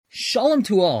Shalom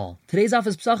to all. Today's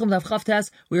office Pesachim Daf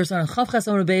Chavtes. We are starting Chav Ches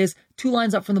Amud Beis, 2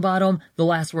 lines up from the bottom, the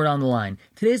last word on the line.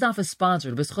 Today's office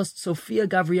sponsored B'schus Sophia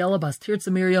Gavriela Bas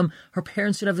Tirtza Miriam. Her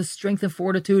parents should have the strength and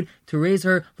fortitude to raise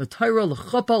her l'Torah,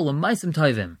 l'Chuppah, l'Maisim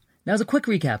Tovim. Now, as a quick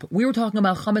recap, we were talking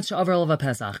about Chametz She'avar Olav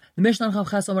Pesach. The Mishnah on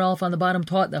Chav Ches Amud Aleph on the bottom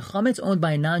taught that Chametz owned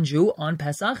by a non-Jew on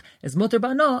Pesach is Mutter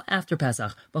Bano after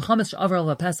Pesach. But Chametz She'avar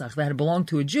Olav Pesach that had belonged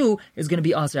to a Jew is going to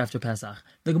be Aser after Pesach.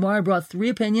 The Gemara brought 3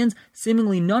 opinions,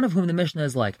 seemingly none of whom the Mishnah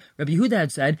is like. Rabbi Yehuda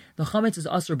had said the Chametz is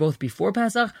Aser both before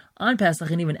Pesach, on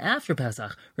Pesach, and even after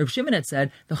Pesach. Rabbi Shimon had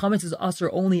said the Chametz is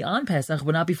Aser only on Pesach,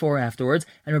 but not before or afterwards.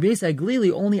 And Rabbi Yisai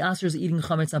Glili only Aser is eating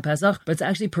Chametz on Pesach, but it's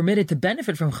actually permitted to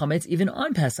benefit from Chametz even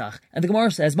on Pesach. And the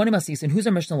Gemara says, Mani Masis, and who's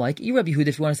our Mishnah like? Rabbi Yehuda,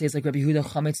 if you want to say it's like Rabbi Yehuda,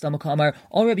 Chametz Damakamar.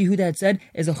 All Rabbi Yehuda had said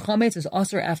is a Chametz is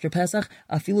Aser after Pesach,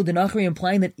 Afilu Denachri,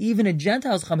 implying that even a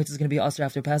Gentile's Chametz is going to be Aser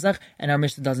after Pesach, and our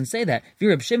Mishnah doesn't say that. If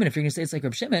you're Rabbi Shimon, if you're going to say it's like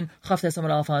Rabbi Shimon, Chavtes Amud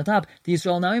Aleph on the top, the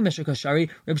Yisrael Nami Mishnah Kashari,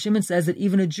 Rabbi Shimon says that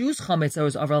even a Jew's Chametz that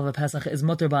was Avar of Pesach is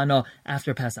Mutter Ba'ano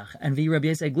after Pesach. And vi Rabbi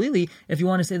Yisai Glili, if you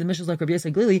want to say the Mishnah is like Rabbi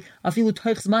Yisai Glili, Afilu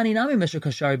Toich Zmani Nami Mishnah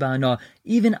Kashari Ba'ano,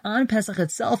 even on Pesach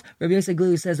itself, Rabbi Yisai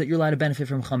Glili says that you're allowed to benefit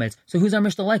from Chametz. So who's our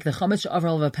Mishnah like? The Chametz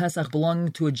She'avar of Pesach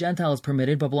belonging to a Gentile is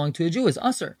permitted, but belonging to a Jew is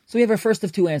Aser. So we have our first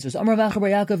of 2 answers. Amar Vacha Bar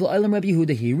Yaakov L'Olam Rabbi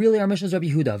Yehuda. He really our Mishnah is Rabbi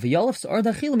Yehuda. V'yalef Sa'ar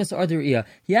Dachila Misa'ar D'Re'iyah.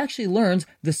 He actually learns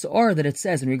the Sa'ar that it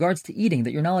says in regards to eating,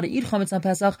 that you're not allowed to eat Chametz on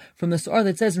Pesach, from the Sa'ar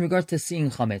that says in regards to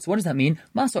seeing Chametz. What does that mean?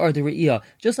 Ma Sa'ar D'Re'iyah.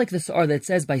 Just like the Sa'ar that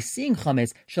says by seeing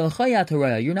Chametz, Shalachayat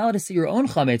Torah, you're not allowed to see your own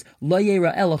Chametz. Lo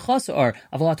Yeira El Chasa'ar.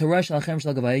 Avalat Torah Shalachem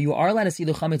Shal Gavaya. You are allowed to see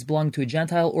the Chametz belonging to a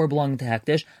Gentile or belonging to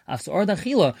Hekdesh. Af Sa'ar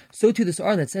Dachila. So too the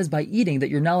Sa'ar that says by eating that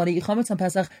you're not allowed to eat Chametz on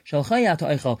Pesach, Shalachayat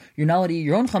To'echel. You're not allowed to eat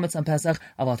your own Chametz on Pesach.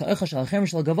 Avalat To'echel Shalachem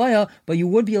Shal Gavaya. But you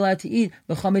would be allowed to eat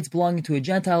the Chametz belonging to a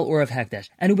Gentile or of Hekdesh.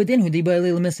 And the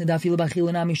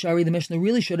Mishnah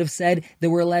really should have said that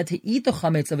we're allowed to eat the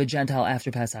Chametz of a Gentile after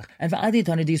Pesach. And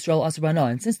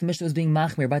since the Mishnah was being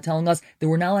machmir by telling us that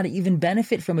we're not allowed to even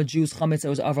benefit from a Jew's Chametz that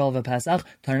was Avar of a Pesach,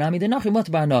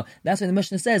 that's why the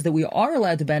Mishnah says that we are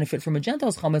allowed to benefit from a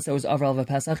Gentile's Chametz that was Avar of a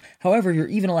Pesach. However, you're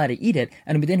even allowed to eat it.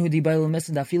 And the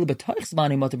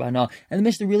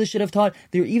Mishnah really should have taught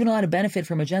that you're even allowed to benefit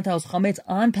from a Gentile's Chametz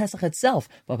on Pesach itself.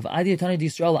 But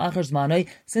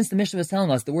since the Mishnah was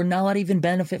telling us that we're not allowed to even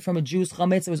benefit from a Jew's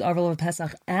Chametz that was Avar of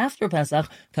Pesach after Pesach,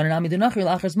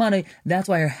 that's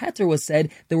why our heter was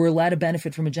said that we're allowed to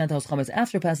benefit from a Gentile's Chametz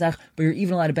after Pesach, but you're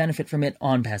even allowed to benefit from it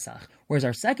on Pesach. Whereas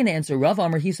our second answer, Rav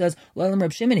Amar, he says,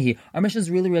 Reb Shimon, our Mishnah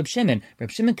is really Reb Shimon. Reb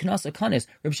Shimon Knas Akanis.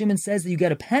 Reb Shimon says that you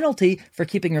get a penalty for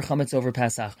keeping your chametz over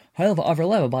Pesach.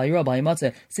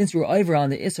 Since you're over on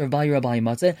the Isser of Bayira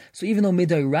Bayimatzeh, so even though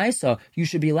Midai Raisa, you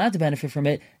should be allowed to benefit from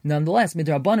it, nonetheless,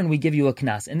 Midai Rabbanan, we give you a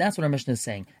Knas. And that's what our Mishnah is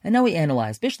saying. And now we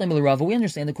analyze. Bishleim Rava, we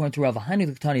understand according to Rava, Hani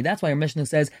L'Ktani, that's why our Mishnah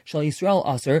says, Shal Yisrael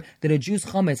Aser, that a Jew's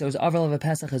chametz that was Avar of a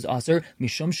Pesach is Aser,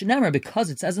 Mishum Shenamar, because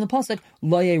it says in the Pasuk,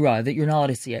 Lo Yeira, that you're not allowed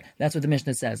to see it. That's what the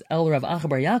Mishnah says. El Rav Acha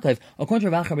Bar Yaakov, according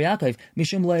to Rav Acha Bar Yaakov,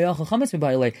 Mishum Lo Yachal Chametz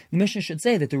Mibayilei. The Mishnah should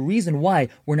say that the reason why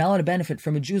we're not allowed to benefit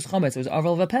from a Jew's chametz that was Avar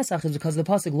of a Pesach is because of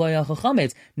the Pasuk Lo Yachal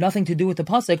Chametz, nothing to do with the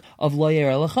Pasuk of Lo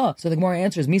Yeira Lecha. So the Gemara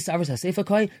answers, Misavers HaSeifa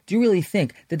Kai, do you really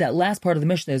think that that last part of the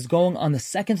Mishnah is going on the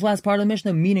second to last part of the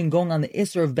Mishnah, meaning going on the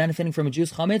Isser of benefiting from a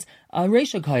Jew's chametz?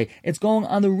 Reisha Kai, it's going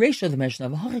on the Reisha of the Mishnah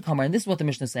of Hachikamar, and this is what the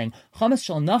Mishnah is saying. Chametz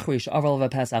shal nachrish Avar of a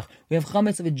Pesach. We have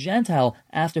chametz of a Gentile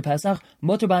after Pesach,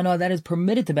 Mutter Ba'ano, that is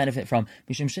permitted to benefit from.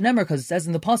 Mishum Shenemar, because it says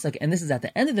in the Pasuk, and this is at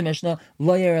the end of the Mishnah,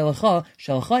 Lo Yeira Lecha,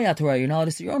 Shalachayat Torah, you're not allowed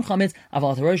to see your own chametz,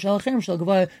 Aval Torah Shalachem Shal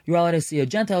Gavaya, you're allowed to see a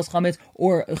Gentile's chametz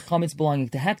or a chametz belonging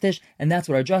to Hekdesh, and that's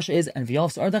what our drasha is. And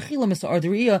V'yalf Sa'ar Dachila Misa'ar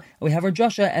D'Re'iyah, and we have our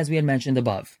drasha as we had mentioned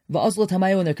above. V'azla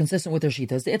Tamayu, and they're consistent with their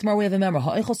shitas. The Itmar, we have a member,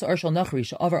 Ha'echel Sa'ar Shal Nachri,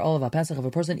 Sha'avar Olav HaPesach, if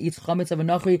a person eats chametz of a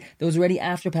Nachri that was already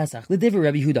after Pesach. L'divrei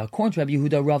Rabbi Yehuda, according to Rabbi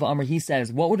Yehuda, Rav Amar, he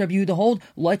says, what would Rabbi Yehuda hold?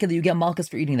 Like that you get malchus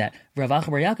for eating that. Rav Acha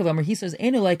Bar Yaakov Amar, he says,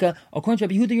 Einu Laika, according to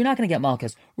Rabbi Yehuda, you're not going to get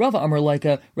malchus. Rav Amar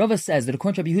Laika, Rava says that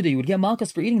according to Rabbi Yehuda, you would get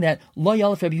malchus for eating that. Lo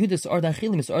Yalef Rabbi Yehuda Sa'ar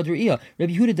Dachila Misa'ar D'Re'iyah.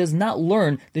 Rabbi Yehuda does not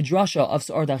learn the drasha of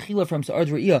Sa'ar Dachila from Sa'ar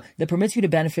D'Re'iyah that permits you to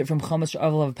benefit from chametz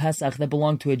Avar of Pesach that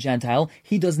belonged to a Gentile.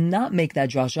 He does not make that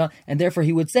drasha, and therefore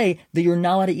he would say that you're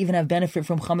not allowed to even have benefit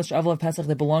from chametz Avar of Pesach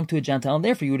that belonged to a Gentile, and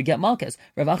therefore you would get malchus.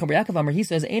 Rav Acha Bar Yaakov Amar, he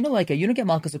says, Eino Laika, you don't get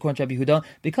malchus according to Rabbi Yehuda,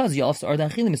 because Yalef Sa'ar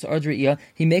Dachila Misa'ar D'Re'iyah,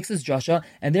 he makes this drasha,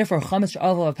 and therefore chametz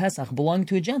Avar of Pesach belonging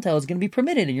to a Gentile is going to be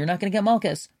permitted, and you're not going to get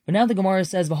malchus. But now the Gemara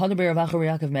says, "V'hadaber Rav Acha bar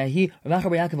Yaakov mehi." Rav Acha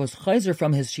bar Yaakov was chayzer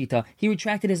from his shita. He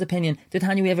retracted his opinion.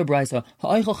 Titanya, we have a brisa.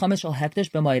 Ha'oichel chametz shel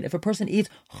hekdesh b'mayid. If a person eats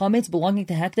chametz belonging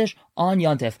to hekdesh on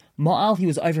yontif, ma'al he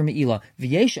was over meila.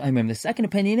 V'yesh oimrim. The second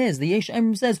opinion is the yesh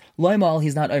oimrim says loy ma'al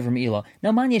he's not over meila.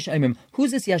 Now man yesh oimrim.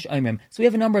 Who's this yesh oimrim? So we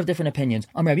have a number of different opinions.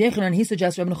 Rabbi Yechanan, he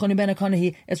suggests Rabbi Nachoni ben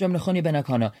Akana. It's Rabbi Nachoni ben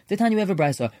Akana. Titanya, we have a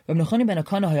brisa. Rabbi Nachoni ben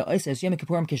Akana ha'oises Yom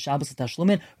Kippurim keshabbos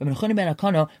tashlumin. Rabbi Nachoni ben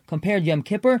Akana compared Yom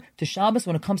Kippur to Shabbos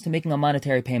when it comes to making a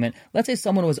monetary payment. Let's say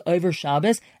someone was over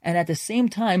Shabbos, and at the same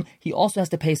time, he also has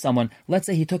to pay someone. Let's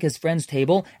say he took his friend's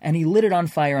table, and he lit it on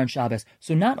fire on Shabbos.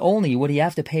 So not only would he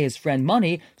have to pay his friend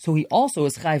money, so he also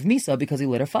is chayv misa because he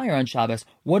lit a fire on Shabbos.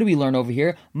 What do we learn over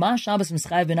here? Ma Shabbos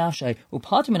mischayv benafshay,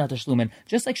 upatim min atashlumin.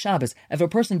 Just like Shabbos, if a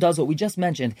person does what we just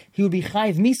mentioned, he would be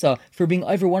chayv misa for being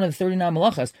over one of the 39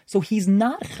 malachas. So he's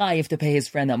not chayv to pay his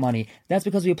friend that money. That's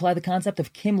because we apply the concept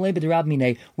of kim le b'derab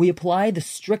minei. We apply the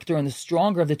stricter and the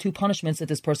stronger of the two punishments that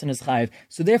this person is chayv.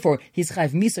 So therefore, he's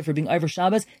chayv misa for being over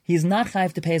Shabbos. He's not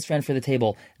chayv to pay his friend for the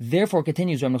table. Therefore,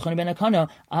 continues Rabbi Nachoni ben Akana,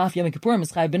 af Yom Kippurim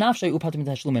is chayv benafshay upatim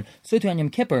tashlumin. So to on Yom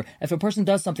Kippur, if a person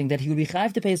does something that he would be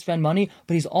chayv to pay his friend money,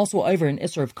 but he's also over an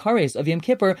isser of kares of Yom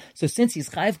Kippur, so since he's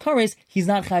chayv kares, he's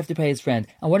not chayv to pay his friend.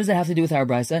 And what does that have to do with our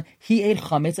brisa? He ate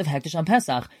chametz of hektish on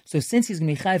Pesach. So since he's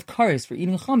going to be chayv kares for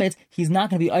eating chametz, he's not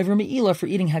going to be over meila for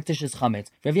eating hektish's chametz.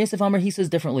 Rav Yosef Amar, he says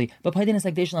differently. But paidin is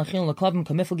hekdesh lachil leklavim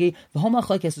kamiflagi. The whole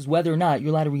machlekes is whether or not you're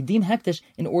allowed to redeem hektish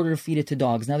in order to feed it to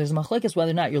dogs. Now there's a machlekes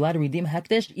whether or not you're allowed to redeem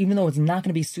hektish even though it's not going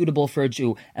to be suitable for a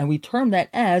Jew, and we term that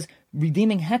as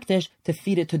redeeming hektish to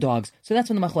feed it to dogs. So that's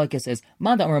what the machlekes is.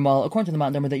 Manda Ramal, according to the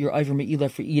Manda that you're over meila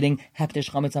for eating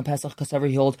hektish chametz on Pesach kasaver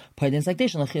he holds paidin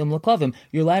hekdesh lachil leklavim.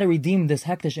 You're allowed to redeem this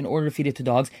hektish in order to feed it to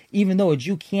dogs, even though a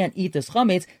Jew can't eat this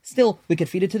chametz. Still, we could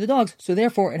feed it to the dogs. So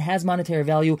therefore, it has monetary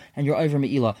value, and you're over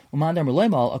meila. Manda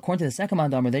Ramal, according to the second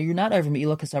Manda that you're not over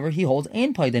meila kasaver he holds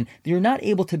and paidin. You're not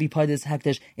able to be paid this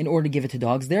hektish in order to give it to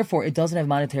dogs. Therefore, it doesn't have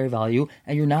monetary value,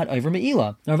 and you're not over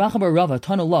meila. Now Rav Acha bar Rava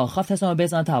Tanullah Chavtes on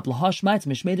base on top Lahashmaitz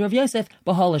Mishmei Rav Yosef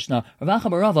Bahalishna. Rav Acha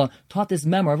bar Rava taught this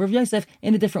memoir of Rav Yosef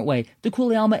in a different way.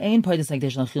 Dekuli alma ein paid this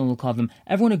hektish lachil l'kavim.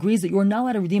 Everyone agrees that you are not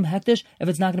allowed to redeem hektish if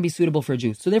it's not going to be suitable for a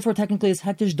Jew. So therefore, technically, this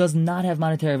hektish does not have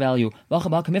monetary value. What's the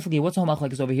whole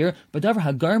machlekes over here? But davar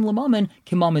hagarim l'mamen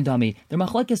kimamen dami. The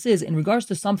machlekes is in regards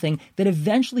to something that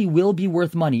eventually will be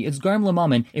worth money. It's garim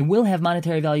l'mamen. It will have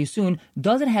monetary value soon.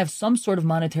 Does it have some sort of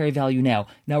monetary value now?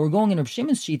 Now we're going in Reb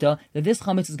Shimon's shita that this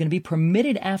chametz is going to be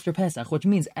permitted after Pesach, which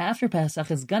means after Pesach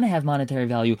it's going to have monetary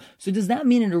value. So does that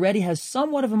mean it already has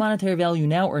somewhat of a monetary value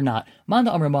now or not?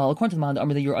 Manda Amr Mal, according to the Manda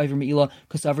Amr that you're over meila,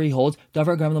 Kasavari holds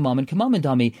davar garim l'mamen kamamen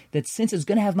dami, that since it's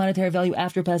going to have monetary value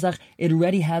after Pesach, it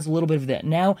already has a little bit of that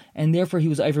now, and therefore he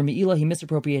was over meila, he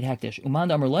misappropriated hektish.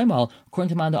 Umanda Amr Laimal, according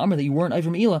to Manda Amr that you weren't over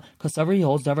meila, Kasavari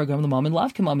holds davar garim l'mamen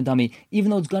lav kamamen dami.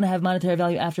 Even though it's going to have monetary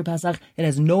value after Pesach, it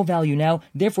has no value now,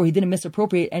 therefore he didn't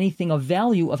misappropriate anything of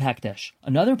value of hektish.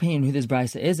 Another opinion who this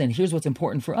brisa is, and here's what's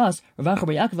important for us, Rav Acha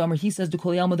bar Yaakov Amar, he says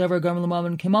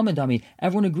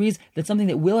everyone agrees that something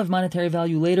that will have monetary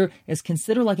value later is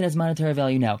considered like it has monetary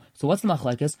value now. So what's the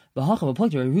machlekes?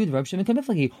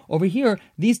 Over here,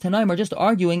 these Tanaim are just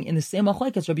arguing in the same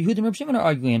machlekes Rabbi Yehuda and Rabbi Shimon are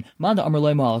arguing. Manda Amar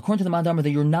Lo Mal, according to the Manda Amar that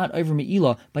you're not over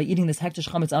meila by eating this hektish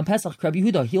chametz on Pesach. Rabbi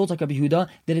Yehuda, he holds like Rabbi Yehuda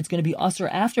that it's going to be usher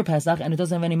after Pesach and it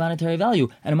doesn't have any monetary value.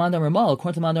 And Manda Amar Mal,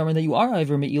 according to the Manda Amar that you are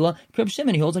over meila, Rabbi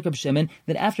Shimon, he holds like Rabbi Shimon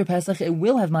that after Pesach it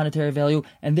will have monetary value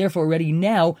and therefore already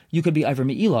now you could be over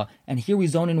meila. And here we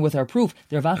zone in with our proof.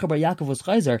 The Rav Acha bar Yaakov was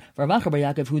chayzer. Rav Acha bar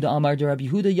Yaakov Huda Amar de Rabbi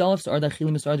Yehuda Yalef Sa'ar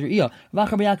Da'achila Misar D'Re'iyah. Rav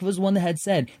Acha bar Yaakov was one that had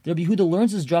said that Rabbi Yehuda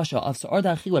learns his drasha of Sa'ar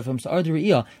Da'achila from Sa'ar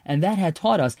D'Re'iyah, and that had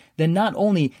taught us that not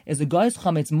only is the guy's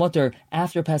chametz mutter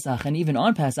after Pesach and even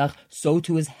on Pesach, so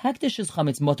too is hektish's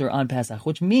chametz mutter on Pesach,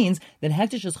 which means that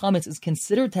hektish's chametz is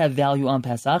considered to have value on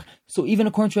Pesach. So even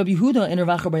according to Rabbi Yehuda in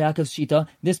Rav Acha bar Yaakov's shita,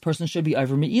 this person should be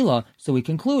over meila. So we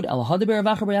conclude Al Hadaber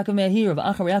Rav Acha bar Yaakov Mehi. Rav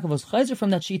Acha bar Yaakov was chayzer from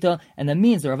that shita, and that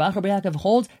means that Rav Acha bar Yaakov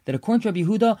holds that according to Rabbi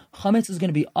Yehuda, chametz is going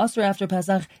to be usher after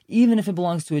Pesach, even if it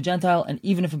belongs to a Gentile and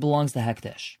even if it belongs to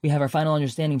hektish. We have our final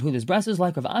understanding of who this brisa is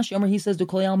like. Rav Ashi Amar, he says, "Du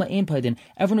kol alma ein paidin."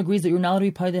 Everyone agrees that you're not allowed to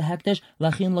be paidin hektish,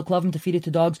 lachin laklavim, to feed it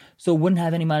to dogs, so it wouldn't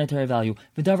have any monetary value.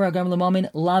 V'davar agam l'mamin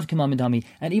lav k'mamin dami.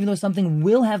 And even though something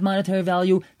will have monetary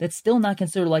value, that's still not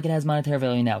considered like it has monetary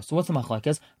value now. So what's the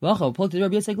machlekes? The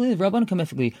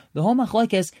whole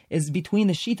machlekes is between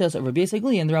the shitas of Rabbi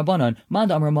Yisagli and the Rabbanon.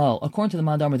 Manda Amar Mal, according to the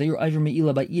Manda Amar that you're over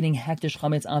meila by eating hektish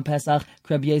chametz on Pesach.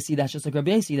 Rabbi Yisi, that's just like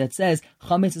Rabbi Yisi that says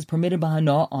chametz is permitted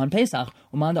b'hana on Pesach.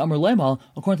 Manda Amar Leimal,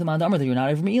 according to the Manda Amar that you're not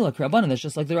over meila. Rabbanon, that's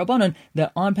just like the Rabbanon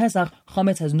that on Pesach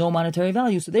chametz has no monetary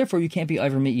value, so therefore you can't be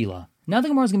over meila. Now the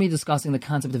Gemara is going to be discussing the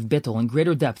concept of bittul in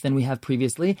greater depth than we have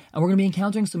previously, and we're going to be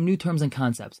encountering some new terms and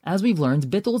concepts. As we've learned,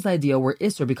 bittul is the idea where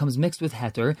isser becomes mixed with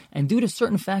heter, and due to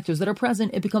certain factors that are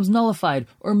present, it becomes nullified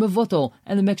or mevutal,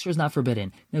 and the mixture is not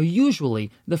forbidden. Now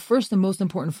usually, the first and most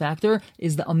important factor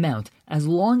is the amount. As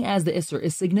long as the isser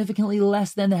is significantly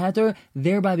less than the heter,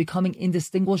 thereby becoming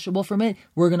indistinguishable from it,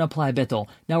 we're going to apply bittul.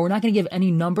 Now we're not going to give any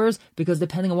numbers, because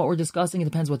depending on what we're discussing, it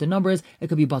depends what the number is. It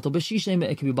could be batul b'shishim,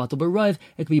 it could be batul b'rayv,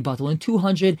 it could be batul in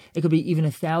 200, it could be even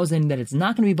 1,000 that it's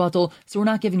not going to be batul, so we're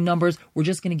not giving numbers, we're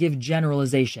just going to give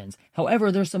generalizations.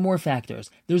 However, there's some more factors.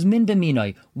 There's min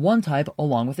b'minoi, one type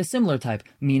along with a similar type,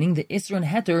 meaning the isser and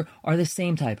heter are the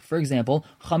same type. For example,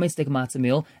 chametz stik matzah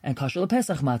meal and kasher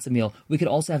lepesach matzah meal. We could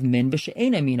also have min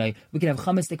b'she'ena minoi. We could have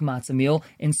chametz stik matzah meal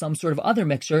in some sort of other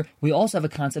mixture. We also have a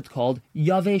concept called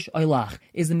yavesh oilach.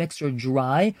 Is the mixture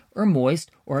dry or moist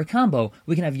or a combo?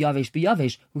 We can have yavesh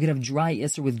b'yavesh. We can have dry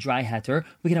isser with dry heter.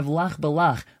 We can have lach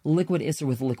b'lach, liquid isser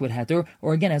with liquid heter,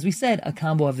 or again, as we said, a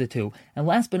combo of the two. And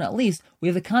last but not least, we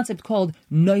have the concept called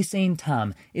noisein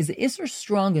tam. Is the isser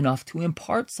strong enough to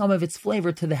impart some of its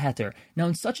flavor to the heter? Now,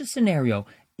 in such a scenario,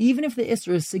 even if the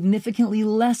isser is significantly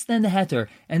less than the heter,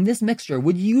 and this mixture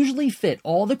would usually fit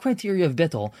all the criteria of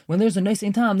bittul, when there's a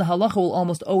noisein tam, the halacha will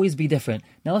almost always be different.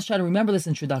 Now let's try to remember this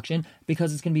introduction,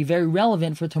 because it's going to be very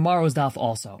relevant for tomorrow's daf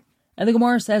also. And the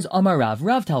Gemara says, Amar Rav.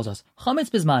 Rav tells us, chametz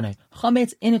bizmanei,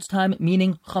 chametz in its time,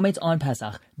 meaning chametz on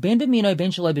Pesach, ben b'minoi,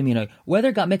 ben shaloi b'minoi, whether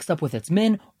it got mixed up with its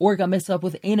min, or it got mixed up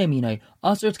with ene minoi,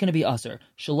 aser, it's going to be aser.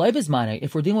 Shaloi bizmanei,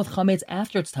 if we're dealing with chametz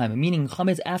after its time, meaning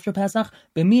chametz after Pesach,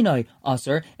 b'minoi,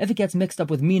 aser. If it gets mixed up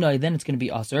with minoi, then it's going to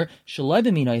be aser. Shaloi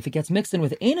b'minoi, if it gets mixed in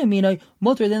with ene minoi,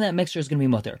 mutter, then that mixture is going to be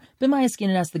mutter. B'mayaskin,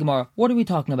 and asks the Gemara, what are we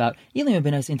talking about? Ilim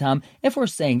ben noisein tam, if we're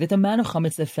saying that the amount of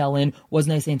chametz that fell in was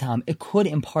noisein tam, it could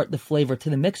impart the flavor to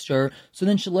the mixture, so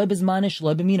then shaloi bizmanei,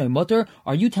 shaloi b'minoi, mutter.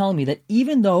 Are you telling me that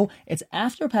even though it's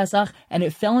after Pesach and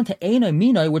it fell into ene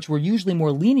minoi, which we're usually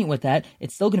more lenient with that,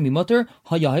 it's still going to be mutter?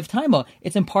 Hayahiv taima,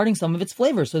 it's imparting some of its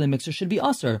flavor, so the mixture should be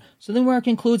aser. So then where it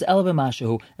concludes ela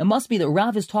b'mashu, it must be that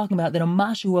Rav is talking about that a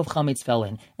mashu of chametz fell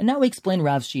in. And now we explain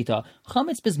Rav's shita.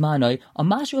 Chametz bizmanoi, a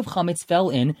mashu of chametz fell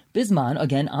in bizman,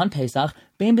 again on Pesach,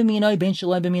 ben b'minoi, ben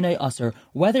shaloi b'minoi, aser.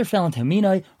 Whether it fell into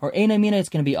minoi or ene minoi, it's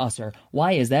going to be aser.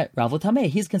 Why is that? Rav l'tameh,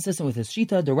 he's consistent with his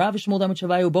shita. The Rav Shmuel Damar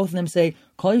Chavayu, both of them say,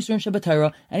 kol yisurin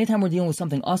shebatayra, anytime we're dealing with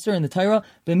something aser in the Torah,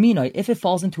 b'minoi, if it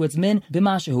falls into its min,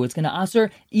 b'mashu, it's going to aser,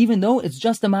 even though it's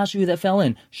just the mashu that fell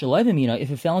in. Shaloi b'minoi,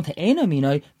 if it fell into ene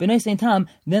minoi, b'noisein tam,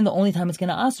 then the only time it's going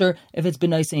to aser if it's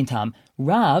b'noisein tam.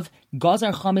 Rav,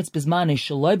 gazar chametz bizmanei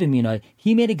shaloi b'minoi,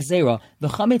 he made a gzera, the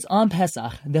chametz on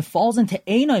Pesach that falls into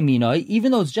einai minoi,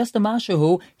 even though it's just a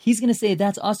mashahu, he's going to say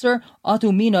that's aser,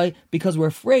 atu minoi, because we're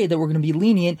afraid that we're going to be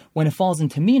lenient when it falls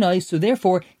into minoi, so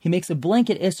therefore he makes a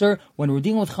blanket iser when we're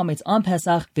dealing with chametz on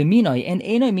Pesach, b'minoi, and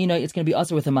einai minoi, it's going to be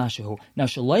aser with a mashahu. Now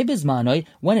shaloi bizmanoi,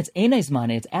 when it's einai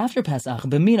zmanei, it's after Pesach,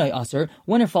 b'minoi aser,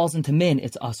 when it falls into min,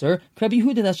 it's aser. Rabbi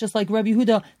Yehuda, that's just like Rabbi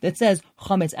Yehuda that says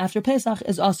chametz after Pesach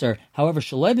is aser. However,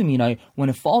 shaloi b'minoi, when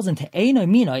it falls into einai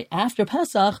minoi after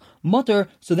Pesach, mutter,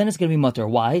 so then it's going to be mutter.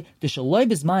 Why? The shaloi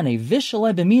bizmanei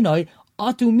v'shaloi b'minoi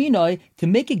atu minoi, to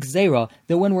make a gzera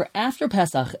that when we're after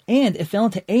Pesach and it fell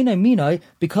into einai minoi,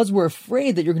 because we're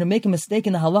afraid that you're going to make a mistake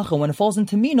in the halacha when it falls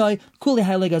into minoi, kuli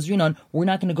haile gazrinon, we're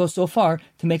not going to go so far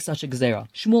to make such a gzera.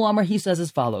 Shmuel Amar, he says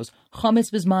as follows,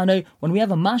 chametz bizmanoi, when we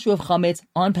have a mashu of chametz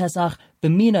on Pesach,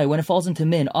 b'minoi, when it falls into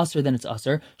min, aser, then it's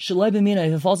aser. Shaloi b'minoi,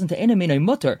 if it falls into einai minoi,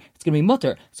 mutter, it's going to be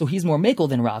mutter. So he's more mekel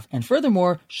than Rav. And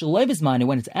furthermore, shaloi bizmanoi,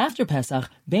 when it's after Pesach,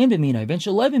 ben b'minoi, ben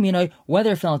shaloi b'minoi,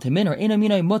 whether it fell into min or einai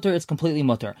minoi, mutter, it's completely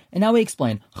mutter. And now we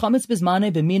explain, chametz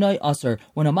bizmanoi b'minoi aser.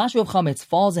 When a mashu of chametz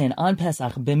falls in on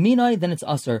Pesach, b'minoi, then it's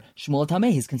aser. Shmuel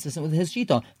Tameh, he's consistent with his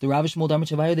shita. The Rav Shmuel Damar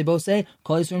Chavayu, they both say,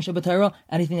 kol yisurin shebatayra,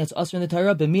 anything that's aser in the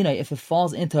Torah, b'minoi, if it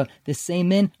falls into the same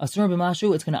min, aser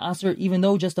b'mashu, it's going to aser, even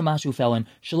though just a mashu fell in.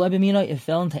 Shaloi b'minoi, if it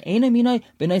fell into einai minoi,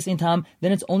 b'noisein tam,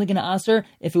 then it's only going to aser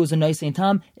if it was a noisein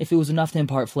tam, if it was enough to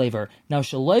impart flavor. Now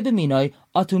shaloi b'minoi,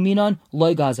 atu minon,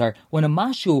 loy gazar. When a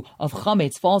mashu of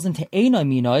chametz falls into einai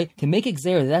minoi, to make a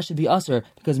gzera, that should be aser,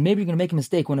 because maybe you're going to make a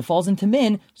mistake when it falls into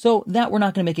min, so that we're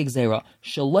not going to make a gzera.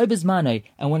 Shaloi b'zmanoi,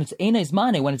 and when it's einai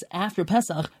zmanoi, when it's after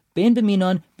Pesach, ben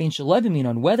b'minon, ben shaloi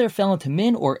b'minon, whether it fell into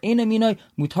min or einai minoi,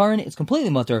 mutarin, it's completely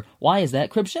mutter. Why is that?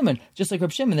 Krib Shimon, just like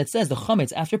Krib Shimon that says the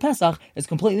chametz after Pesach is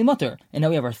completely mutter. And now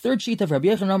we have our third sheet of Rabbi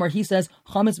Yochanan Amar, he says,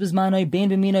 chametz b'zmanoi, ben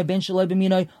b'minoi, ben shaloi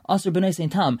b'minoi, aser b'noisein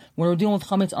tam. When we're dealing with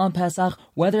chametz on Pesach,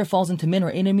 whether it falls into min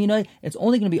or einai minoi, it's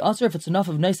only going to be aser if it's enough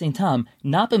of noisein tam,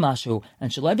 not b'mashu.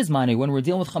 And shaloi b'zmanoi, when we're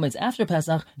dealing with chametz after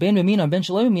Pesach, ben b'minoi, ben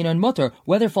shaloi b'minoi, mutter.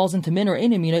 Whether it falls into min or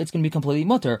einai minoi, it's going to be completely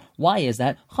mutter. Why is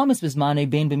that? Chametz b'zmanoi,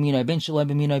 ben b'minoi ben shaloi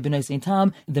b'minoi b'nois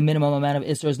tam. The minimum amount of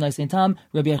Isser is nois tam.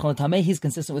 Rabbi Yochanan Tameh, he's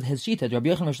consistent with his shita. Rabbi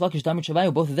Yochanan Rishlakish Damit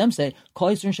Shavayu, both of them say Kol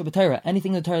Yisrin Shabbatayra,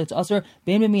 anything in the Torah that's Asr,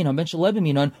 ben b'minon ben shaloi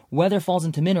b'minon, whether it falls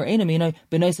into min or ein minoi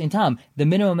b'nois tam. The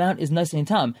minimum amount is nois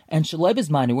tam. And shaloi is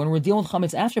minor when we're dealing with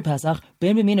chametz after Pesach,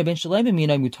 ben b'minoi ben shaloi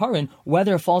b'minoi mutarin,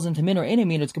 whether it falls into min or ein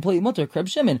minoi, it's completely mutter. Reb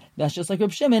Shimon, that's just like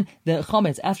Reb Shimon. The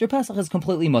chametz after Pesach is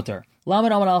completely mutter.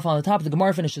 Lamed Amud Aleph on the top. The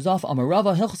Gemara finishes off. Amar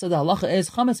Rava Hilchos the halacha is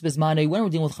chametz bizmanei when we're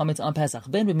dealing with chametz on Pesach.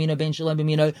 Ben b'minoi ben shaloi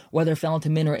b'minoi, whether it fell into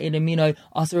min or ein minoi,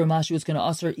 asur mashu is going to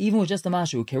asur even with just a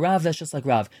mashu. Kerav, that's just like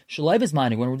Rav. Shaloi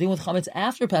bizmanei when we're dealing with chametz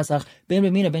after Pesach. Ben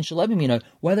b'minoi ben shaloi b'minoi,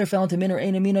 whether it fell into min or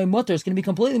ein minoi mutter, it's going to be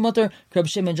completely mutter. Reb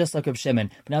Shimon, just like Reb Shimon.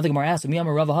 But now the Gemara asks,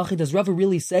 Amar Rava Hachi, does Rava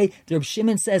really say that Reb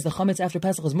Shimon says the chametz after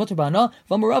Pesach is mutter ba'ana?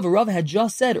 V'amar Rava had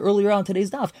just said earlier on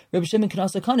today's daf, Reb Shimon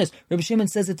knas kanis. Reb Shimon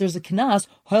says that there's a knas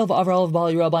ha'il v'avar alav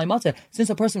b'al yirah b'ay matzah. Since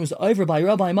a person was over by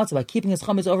yirah b'ay matzah by keeping his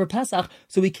chametz over Pesach,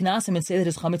 so we knas him and say that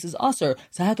his chametz is aser.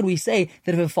 So how could we say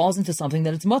that if it falls into something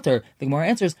that it's mutter? The Gemara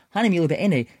answers, Hanim yili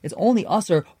be'enei. It's only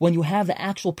aser when you have the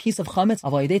actual piece of chametz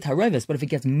avay yedei tarevis. But if it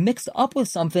gets mixed up with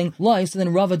something, so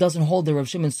then Rava doesn't hold the Reb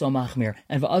Shimon so machmir.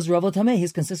 And v'az Rava tameh,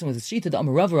 he's consistent with his shita. The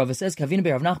Amar Rava says, Kavina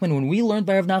be'Rav Nachman, when we learned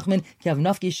by Rav Nachman, Kav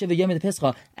nafki shiva yom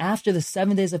Pesach, after the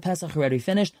 7 days of Pesach already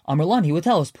finished, Amarlan, he would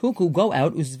tell us, Puku, go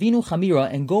out, uzvinu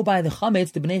chamira, and go buy the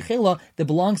chametz, the bnei chela, that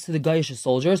belongs to the Goyish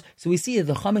soldiers. So we see that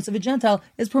the chametz of a Gentile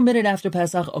is permitted after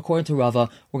Pesach, according to Rava.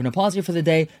 We're going to pause here for the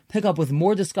day, pick up with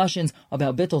more discussions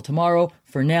about Bittul tomorrow.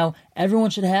 For now, everyone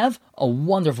should have a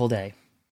wonderful day.